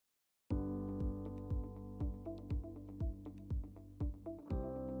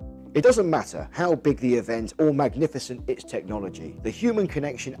It doesn't matter how big the event or magnificent its technology, the human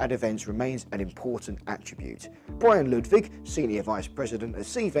connection at events remains an important attribute. Brian Ludwig, Senior Vice President at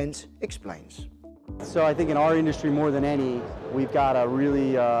Cvent, explains. So I think in our industry more than any, we've got to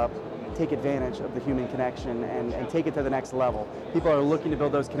really take advantage of the human connection and take it to the next level. People are looking to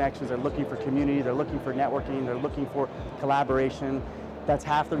build those connections, they're looking for community, they're looking for networking, they're looking for collaboration. That's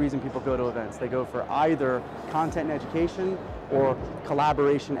half the reason people go to events. They go for either content and education or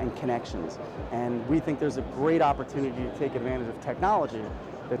collaboration and connections. And we think there's a great opportunity to take advantage of technology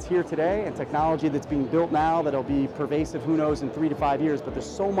that's here today and technology that's being built now that'll be pervasive, who knows, in 3 to 5 years, but there's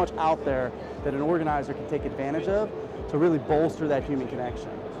so much out there that an organizer can take advantage of to really bolster that human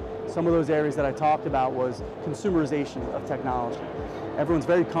connection. Some of those areas that I talked about was consumerization of technology. Everyone's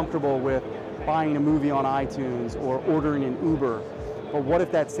very comfortable with buying a movie on iTunes or ordering an Uber. But what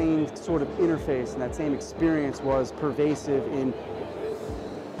if that same sort of interface and that same experience was pervasive in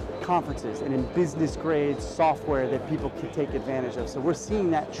conferences and in business grade software that people could take advantage of? So we're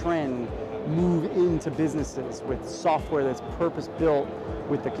seeing that trend move into businesses with software that's purpose-built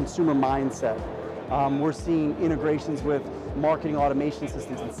with the consumer mindset. We're seeing integrations with marketing automation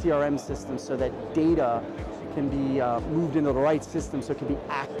systems and CRM systems so that data can be moved into the right system so it can be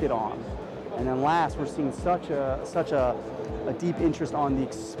acted on. And then last, we're seeing such a deep interest on the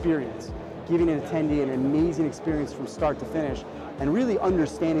experience, giving an attendee an amazing experience from start to finish, and really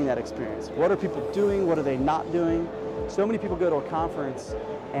understanding that experience. What are people doing? What are they not doing? So many people go to a conference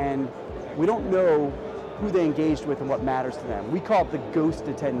and we don't know who they engaged with and what matters to them. We call it the ghost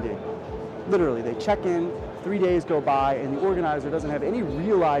attendee. Literally, they check in, 3 days go by, and the organizer doesn't have any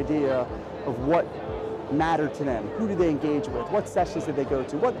real idea of what mattered to them. Who did they engage with? What sessions did they go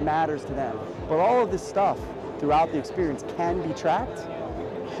to? What matters to them? But all of this stuff throughout the experience can be tracked,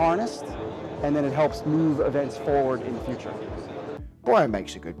 harnessed, and then it helps move events forward in the future. Brian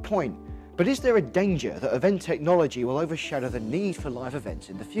makes a good point, but is there a danger that event technology will overshadow the need for live events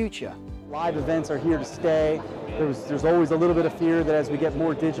in the future? Live events are here to stay. There's always a little bit of fear that as we get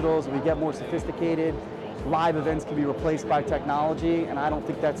more digital, as we get more sophisticated, live events can be replaced by technology, and I don't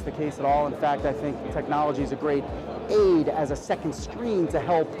think that's the case at all. In fact, I think technology is a great aid as a second screen to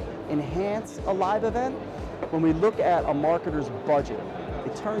help enhance a live event. When we look at a marketer's budget,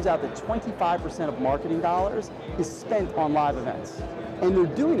 it turns out that 25% of marketing dollars is spent on live events. And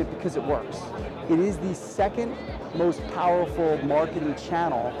they're doing it because it works. It is the second most powerful marketing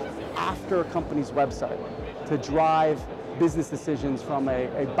channel after a company's website to drive business decisions from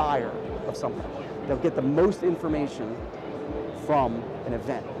a buyer of something. They'll get the most information from an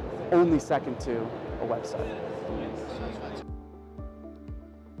event, only second to a website.